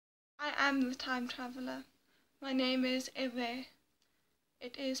I am the time traveller. My name is Eve.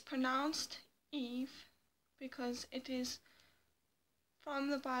 It is pronounced Eve because it is from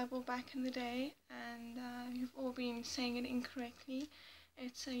the Bible back in the day, and you've all been saying it incorrectly.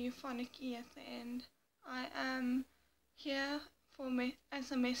 It's a euphonic E at the end. I am here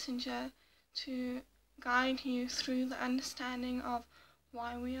as a messenger to guide you through the understanding of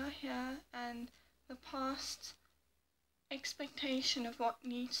why we are here and the past expectation of what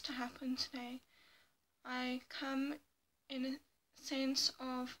needs to happen today. I come in a sense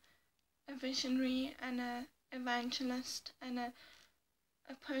of a visionary and an evangelist and a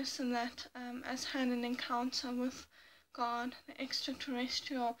person that has had an encounter with God, the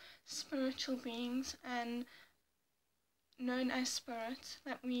extraterrestrial spiritual beings, and known as spirits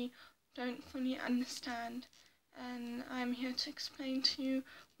that we don't fully understand. And I'm here to explain to you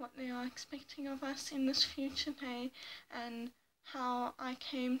what they are expecting of us in this future day, and how I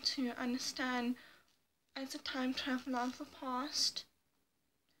came to understand as a time traveller of the past,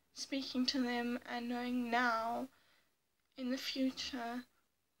 speaking to them and knowing now in the future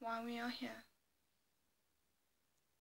why we are here.